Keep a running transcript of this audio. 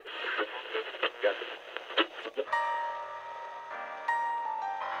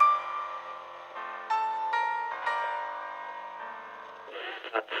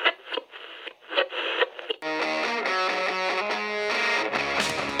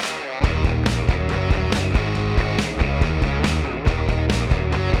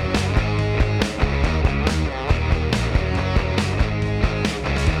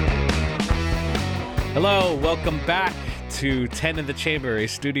welcome back to 10 in the Chamber, a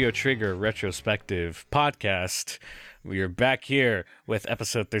Studio Trigger retrospective podcast. We are back here with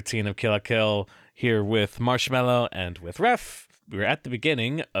episode 13 of Kill la Kill, here with Marshmallow and with Ref. We're at the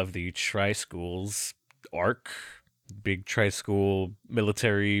beginning of the Tri-Schools arc, big Tri-School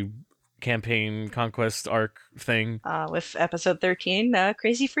military campaign conquest arc thing. With episode 13,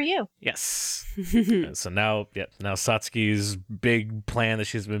 Crazy for You. Yes. So now Satsuki's big plan that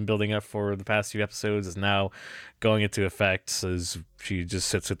she's been building up for the past few episodes is now going into effect as she just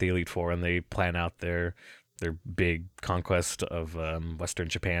sits with the Elite Four and they plan out their big conquest of Western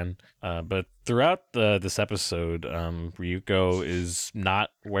Japan. But throughout this episode, Ryuko is not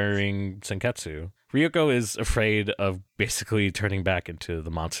wearing Senketsu. Ryuko is afraid of basically turning back into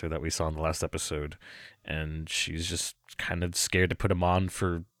the monster that we saw in the last episode, and she's just kind of scared to put him on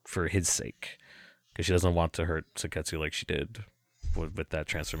for his sake, because she doesn't want to hurt Senketsu like she did with that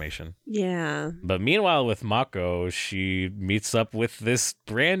transformation. Yeah. But meanwhile, with Mako, she meets up with this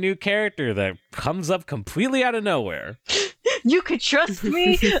brand new character that comes up completely out of nowhere. You could trust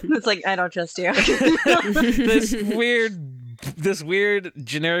me? It's like, I don't trust you. This weird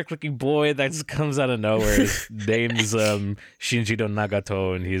generic looking boy that just comes out of nowhere. His name's Shinjiro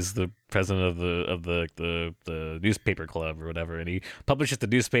Nagato, and he's the president of the newspaper club or whatever, and he publishes the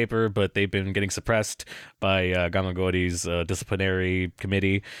newspaper, but they've been getting suppressed by Gamagori's disciplinary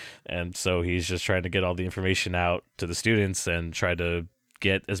committee, and so he's just trying to get all the information out to the students and try to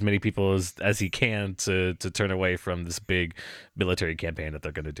get as many people as he can to turn away from this big military campaign that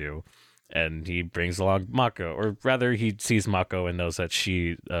they're going to do. And he brings along Mako, or rather he sees Mako and knows that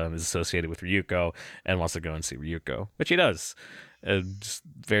she is associated with Ryuko and wants to go and see Ryuko, which he does. Just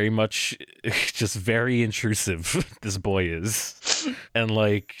very much, just very intrusive, this boy is. And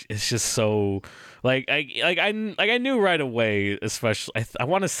like, it's just so, I knew right away, especially, I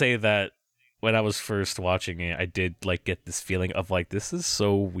want to say that when I was first watching it, I did like get this feeling of like, this is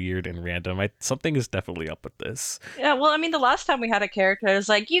so weird and random. Something is definitely up with this. Yeah, well, I mean, the last time we had a character, it was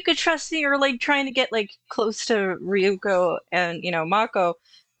like, you could trust me, or like trying to get like close to Ryuko, and Mako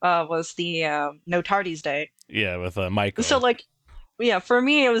was the No Tardies Day. Yeah, with Michael. So like, yeah, for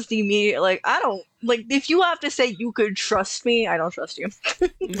me, it was the immediate, like, I don't, like, if you have to say you could trust me, I don't trust you.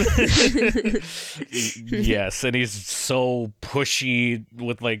 Yes, and he's so pushy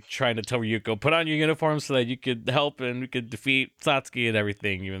with, like, trying to tell Ryuko, put on your uniform so that you could help and we could defeat Satsuki and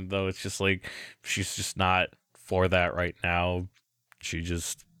everything, even though it's just, like, she's just not for that right now. She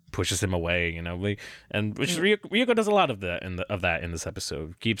just pushes him away, and which Ryuko does a lot of that in this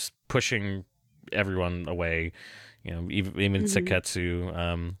episode. Keeps pushing everyone away. Even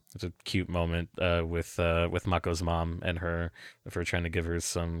Senketsu, it's a cute moment with Mako's mom and her for trying to give her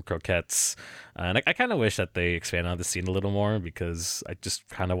some croquettes. And I kind of wish that they expanded on the scene a little more, because I just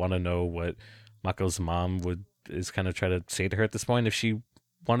kind of want to know what Mako's mom is kind of trying to say to her at this point, if she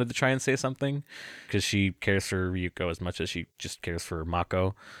wanted to try and say something, because she cares for Ryuko as much as she just cares for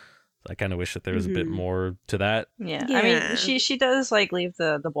Mako. I kind of wish that there was a bit more to that. Yeah. I mean, she does like leave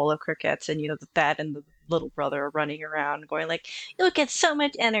the bowl of crickets, and the dad and the little brother are running around going like, you'll get so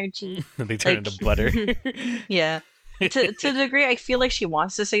much energy. They turn into butter. Yeah. To the degree, I feel like she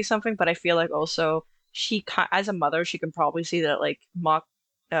wants to say something, but I feel like also as a mother, she can probably see that like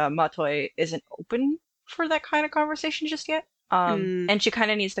Matoi isn't open for that kind of conversation just yet. And she kind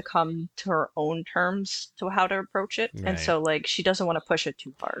of needs to come to her own terms to how to approach it. Right. And so like she doesn't want to push it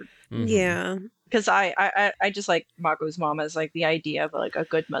too hard. Mm-hmm. Yeah. Because I just like Mako's mom as like the idea of like a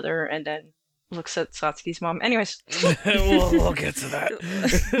good mother, and then looks at Satsuki's mom. Anyways. we'll get to that.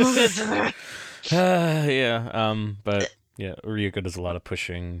 But yeah, Ryuko does a lot of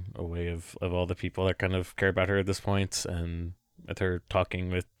pushing away of all the people that kind of care about her at this point, and with her talking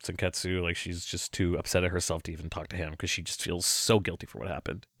with Senketsu, like she's just too upset at herself to even talk to him, because she just feels so guilty for what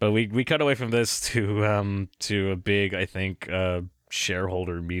happened. But we cut away from this to a big, I think,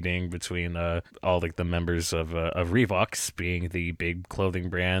 shareholder meeting between all like the members of Revox, being the big clothing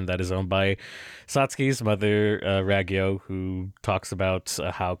brand that is owned by Satsuki's mother, Ragyo, who talks about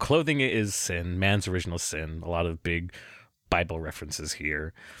how clothing is sin, man's original sin. A lot of big Bible references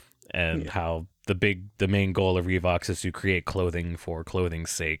here, and how the main goal of Revox is to create clothing for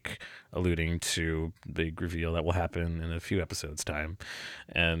clothing's sake, alluding to the reveal that will happen in a few episodes' time.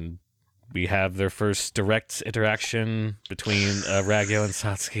 And we have their first direct interaction between Ragyo and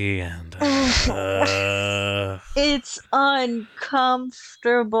Satsuki, and it's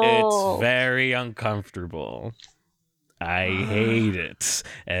uncomfortable. It's very uncomfortable. I hate it.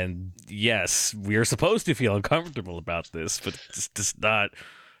 And yes, we are supposed to feel uncomfortable about this, but it's just not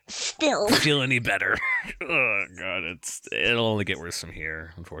Still. feel any better. Oh god, it'll only get worse from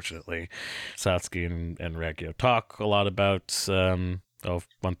here, unfortunately. Satsuki and Reggio talk a lot about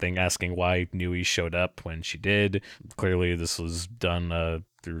one thing, asking why Nui showed up when she did. Clearly this was done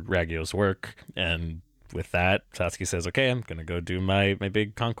through Reggio's work, and with that, Satsuki says, okay, I'm gonna go do my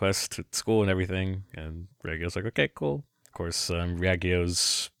big conquest at school and everything, and Reggio's like, okay, cool. Of course,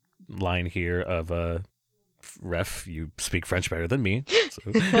 Reggio's line here of ref, you speak French better than me. So.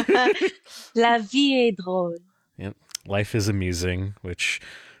 La vie est drôle. Yep. Life is amusing, which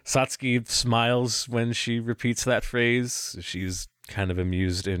Satsuki smiles when she repeats that phrase. She's kind of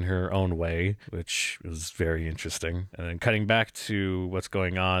amused in her own way, which was very interesting. And then cutting back to what's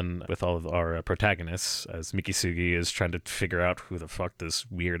going on with all of our protagonists, as Mikisugi is trying to figure out who the fuck this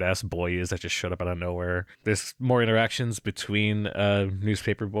weird-ass boy is that just showed up out of nowhere. There's more interactions between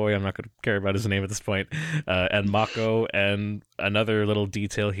newspaper boy, I'm not going to care about his name at this point, and Mako. And another little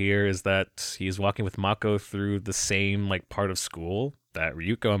detail here is that he's walking with Mako through the same part of school that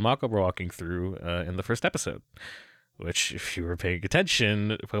Ryuko and Mako were walking through in the first episode. Which, if you were paying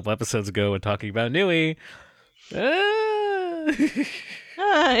attention a couple episodes ago and talking about Nui,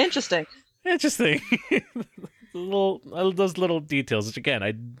 Interesting. Interesting. Those little details, which again,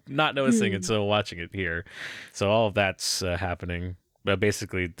 I'm not noticing until watching it here. So all of that's happening. But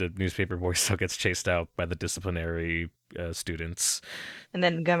basically, the newspaper boy still gets chased out by the disciplinary students. And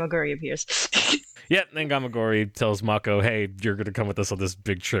then Gamagori appears. Yeah, and then Gamagori tells Mako, hey, you're going to come with us on this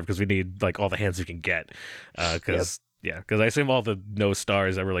big trip because we need all the hands we can get. Because I assume all the no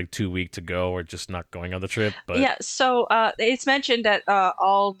stars that were too weak to go are just not going on the trip. But yeah, so it's mentioned that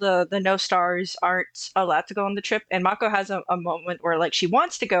all the no stars aren't allowed to go on the trip, and Mako has a moment where she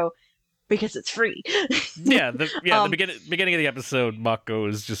wants to go because it's free. the beginning of the episode, Mako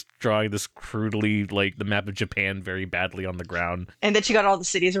is just drawing this crudely the map of Japan very badly on the ground, and then she got all the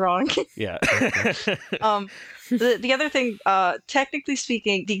cities wrong. Yeah. The other thing, technically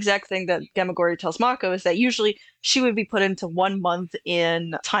speaking, the exact thing that Gamagori tells Mako is that usually she would be put into 1 month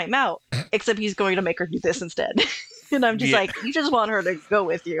in timeout, except he's going to make her do this instead. And I'm just you just want her to go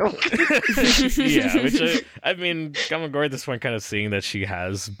with you. Yeah, which I mean, Gamagori at this point kind of seeing that she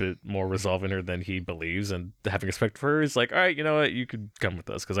has a bit more resolve in her than he believes, and having respect for her is all right, you know what, you could come with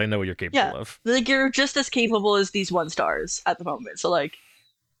us because I know what you're capable of. You're just as capable as these 1 stars at the moment. So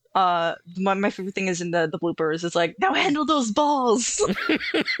my favorite thing is in the bloopers. It's now handle those balls.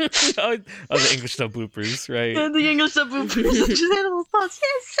 The English dub bloopers, right? The English dub bloopers. Just handle those balls.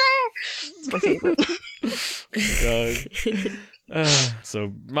 Yes, sir. It's my favorite. God.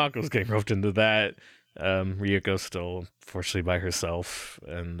 So Mako's getting roped into that. Ryuko's still fortunately by herself,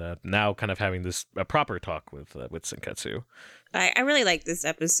 and now kind of having a proper talk with Senketsu. I really like this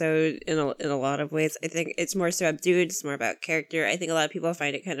episode in a lot of ways. I think it's more subdued. It's more about character. I think a lot of people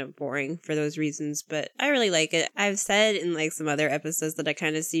find it kind of boring for those reasons, but I really like it. I've said in some other episodes that I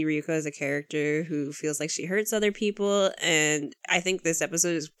kind of see Ryuko as a character who feels like she hurts other people, and I think this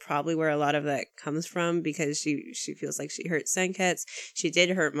episode is probably where a lot of that comes from because she feels like she hurt Senketsu. She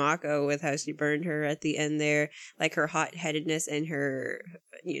did hurt Mako with how she burned her at the end there, her hot-headedness and her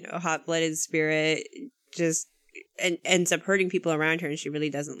hot-blooded spirit just ends up hurting people around her, and she really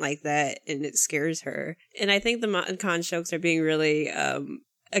doesn't like that, and it scares her. And I think the Mon Shokes are being really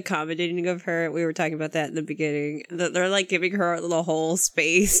accommodating of her. We were talking about that in the beginning. They're giving her the whole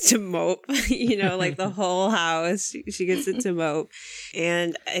space to mope, the whole house. She gets it to mope.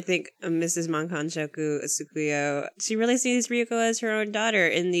 And I think Mrs. Mankanshoku Tsukuyo, she really sees Ryuko as her own daughter.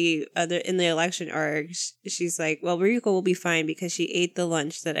 In the election arc, she's like, well, Ryuko will be fine because she ate the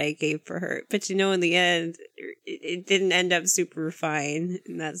lunch that I gave for her. But in the end, it didn't end up super fine,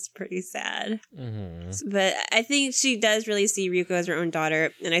 and that's pretty sad. Mm-hmm. But I think she does really see Ryuko as her own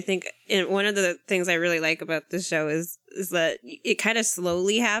daughter. And I think one of the things I really like about the show is that it kind of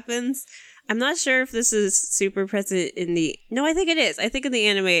slowly happens. I'm not sure if this is super present in the... No, I think it is. I think in the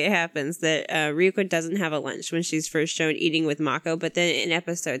anime it happens that Ryuko doesn't have a lunch when she's first shown eating with Mako. But then in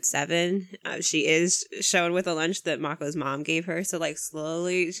episode 7, she is shown with a lunch that Mako's mom gave her. So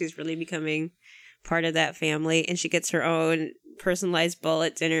slowly she's really becoming part of that family. And she gets her own personalized bowl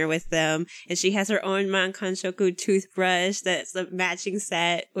at dinner with them, and she has her own Mankanshoku toothbrush that's the matching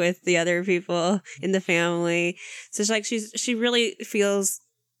set with the other people in the family. So she really feels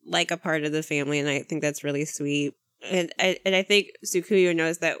like a part of the family, and I think that's really sweet. And I think Tsukuyo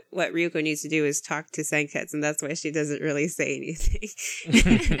knows that what Ryuko needs to do is talk to Senketsu, and that's why she doesn't really say anything.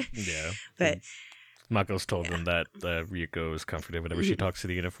 Yeah, but Mako's told them that Ryuko is comforted whenever she talks to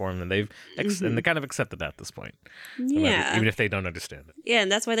the uniform, and they've and they kind of accepted that at this point. Yeah. Even if they don't understand it. Yeah,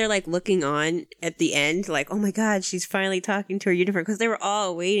 and that's why they're like looking on at the end, like, oh my god, she's finally talking to her uniform, because they were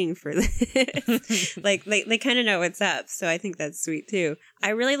all waiting for this. Like, they kind of know what's up, so I think that's sweet too. I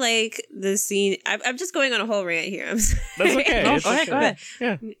really like the scene. I'm just going on a whole rant here. I'm sorry. That's okay. No, go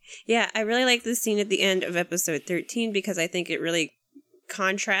ahead. Yeah, I really like the scene at the end of episode 13 because I think it really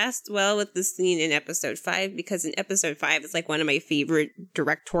contrasts well with the scene in episode 5, because in episode 5 it's like one of my favorite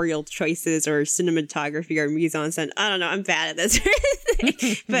directorial choices or cinematography or mise-en-scène. I don't know, I'm bad at this.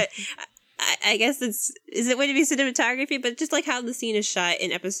 But I guess would it be cinematography? But just like how the scene is shot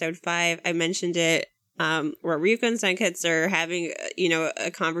in episode 5, I mentioned it, where Ryuko and Senketsu are having,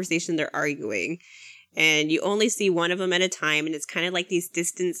 a conversation, they're arguing. And you only see one of them at a time, and it's kind of like these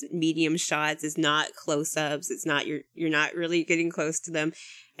distance medium shots. It's not close-ups. It's not you're not really getting close to them,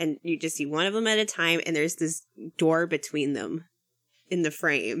 and you just see one of them at a time. And there's this door between them in the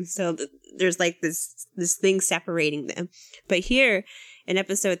frame, so there's like this thing separating them. But here in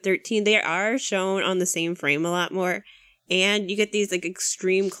episode 13, they are shown on the same frame a lot more, and you get these like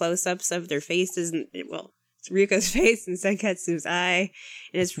extreme close-ups of their faces, and it's Ryuko's face and Senketsu's eye,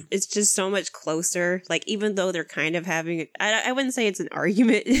 and it's just so much closer. Like, even though they're kind of having, I wouldn't say it's an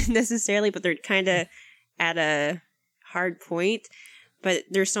argument necessarily, but they're kind of at a hard point, but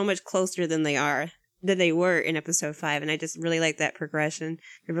they're so much closer than they were in episode 5, and I just really like that progression.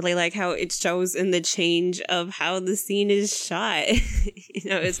 I really like how it shows in the change of how the scene is shot.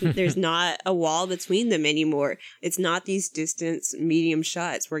 There's not a wall between them anymore. It's not these distance medium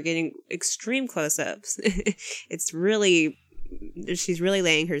shots. We're getting extreme close-ups. She's really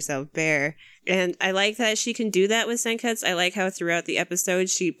laying herself bare. And I like that she can do that with Senketsu. I like how throughout the episode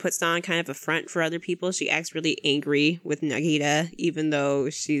she puts on kind of a front for other people. She acts really angry with Nagita, even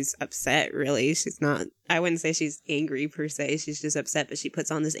though she's upset, really. She's not, I wouldn't say she's angry per se. She's just upset, but she puts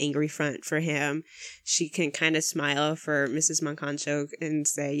on this angry front for him. She can kind of smile for Mrs. Monconcho and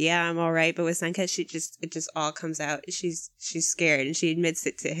say, yeah, I'm all right. But with Senketsu, it just all comes out. She's scared, and she admits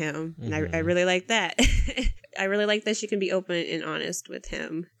it to him. And I really like that. I really like that she can be open and honest with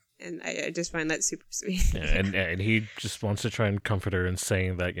him. And I just find that super sweet. Yeah, and he just wants to try and comfort her and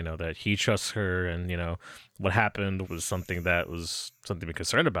saying that, that he trusts her, and, what happened was something to be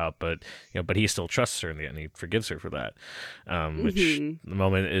concerned about, but he still trusts her in the end. He forgives her for that. Which the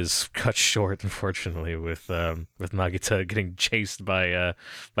moment is cut short, unfortunately, with Nagita getting chased by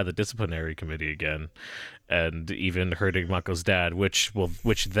the disciplinary committee again, and even hurting Mako's dad, which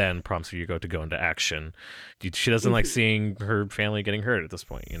then prompts Ryuko to go into action. She doesn't like seeing her family getting hurt at this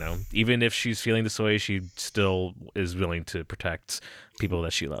point. Even if she's feeling this way, she still is willing to protect people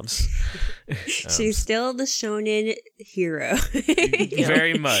that she loves. She's still the shonen hero.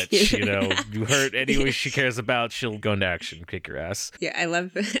 Very much. You hurt anyone she cares about, she'll go into action, kick your ass. Yeah, I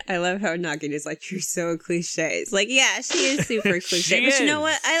love how Nagin is like, you're so cliche. It's like, yeah, she is super cliche. But you know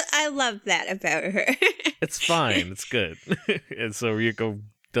what? I love that about her. It's fine. It's good. And so Ryuko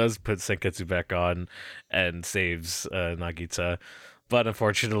does put Senketsu back on and saves Nagita. But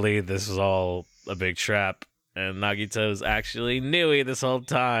unfortunately, this is all a big trap. And Nagita was actually Nui this whole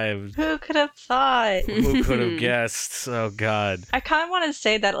time. Who could have thought? Who could have guessed? Oh, God. I kind of want to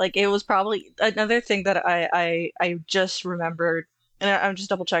say that, like, it was probably another thing that I just remembered, and I'm just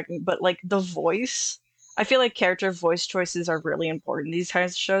double checking, but, like, the voice. I feel like character voice choices are really important in these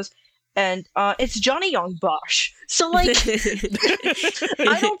kinds of shows. And it's Johnny Young Bosch. So, like,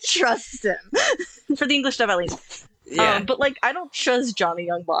 I don't trust him. For the English dub, at least. Yeah. But, like, I don't trust Johnny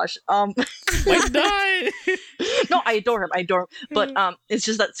Young Bosch. Why not? No, I adore him. But it's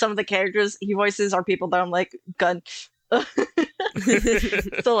just that some of the characters he voices are people that I'm like, gun.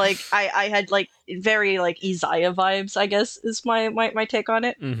 So, like, I had, like, very, like, Izaya vibes, I guess, is my take on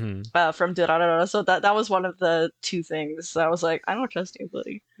it. From Durarara. So that was one of the two things that I was like, I don't trust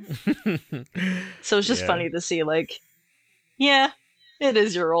anybody. So it's just funny to see, like, yeah. It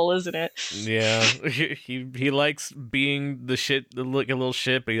is your role, isn't it? Yeah, he likes being the shit, like a little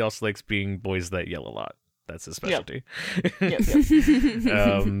shit, but he also likes being boys that yell a lot. That's his specialty. Yep.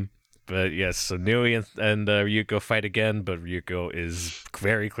 But yes, so Nui and Ryuko fight again, but Ryuko is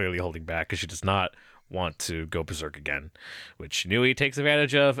very clearly holding back because she does not want to go berserk again, which Nui takes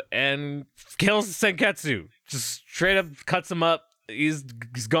advantage of and kills Senketsu. Just straight up cuts him up. He's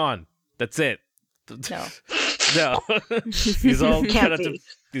gone. That's it. No, he's all cut up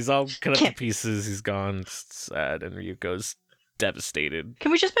to pieces. He's gone. It's sad, and Ryuko's devastated.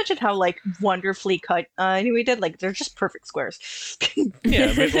 Can we just mention how like wonderfully cut anyway did? Like they're just perfect squares.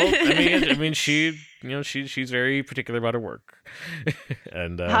 Yeah, I mean, she, she's very particular about her work,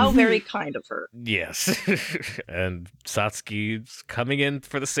 and How very kind of her. yes, and Satsuki's coming in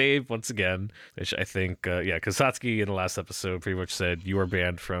for the save once again, which I think, because Satsuki in the last episode pretty much said you are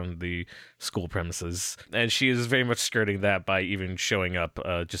banned from the school premises, and she is very much skirting that by even showing up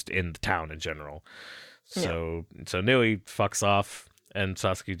just in the town in general. So Nui fucks off, and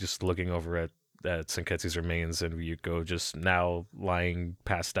Satsuki just looking over at Senketsu's remains, and Ryuko just now lying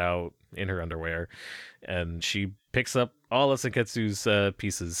passed out in her underwear, and she picks up all of Senketsu's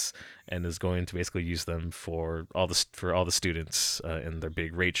pieces and is going to basically use them for all the students in their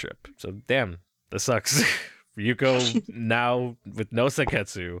big raid trip. So damn, that sucks. Ryuko now with no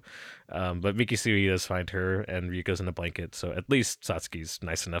Senketsu, but Mikisui does find her, and Ryuko's in a blanket. So at least Satsuki's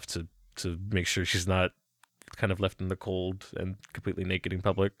nice enough to make sure she's not kind of left in the cold and completely naked in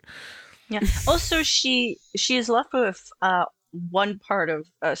public. Yeah. Also, she is left with one part of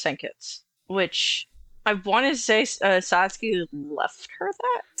Senketsu, which I want to say Satsuki left her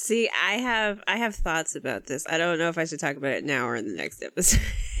that. See, I have thoughts about this. I don't know if I should talk about it now or in the next episode,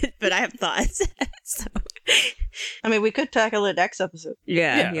 but I have thoughts. So. I mean, we could tackle it next episode.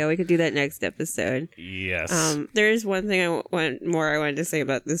 Yeah, we could do that next episode. Yes. There is one thing I wanted to say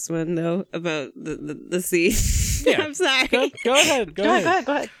about this one though, about the scene. Yeah. I'm sorry. Go ahead. Go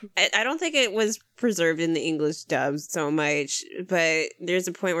ahead. I don't think it was preserved in the English dub so much, but there's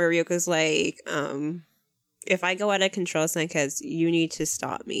a point where Ryoko's like, if I go out of control, Senketsu, you need to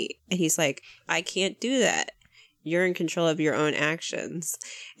stop me. And he's like, I can't do that. You're in control of your own actions.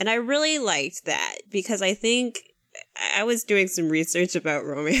 And I really liked that because I think I was doing some research about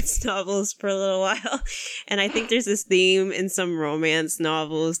romance novels for a little while. And I think there's this theme in some romance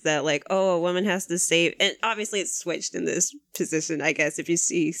novels that like, oh, a woman has to save. And obviously it's switched in this position, I guess, if you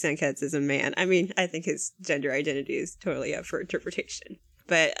see Senketsu as a man. I mean, I think his gender identity is totally up for interpretation.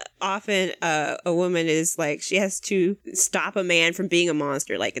 But often a woman is like, she has to stop a man from being a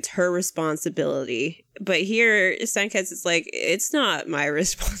monster. Like, it's her responsibility. But here, Senketsu is like, it's not my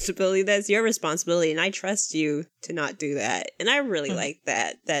responsibility. That's your responsibility. And I trust you to not do that. And I really like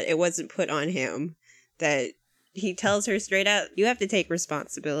that it wasn't put on him. That he tells her straight out, you have to take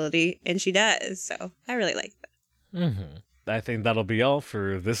responsibility. And she does. So I really like that. Mm-hmm. I think that'll be all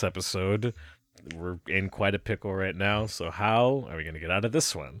for this episode. We're in quite a pickle right now, so how are we going to get out of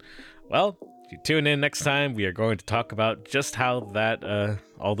this one? Well, if you tune in next time, we are going to talk about just how that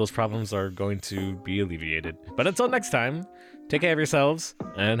all those problems are going to be alleviated. But until next time, take care of yourselves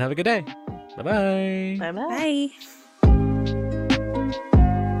and have a good day. Bye-bye. Bye-bye. Bye.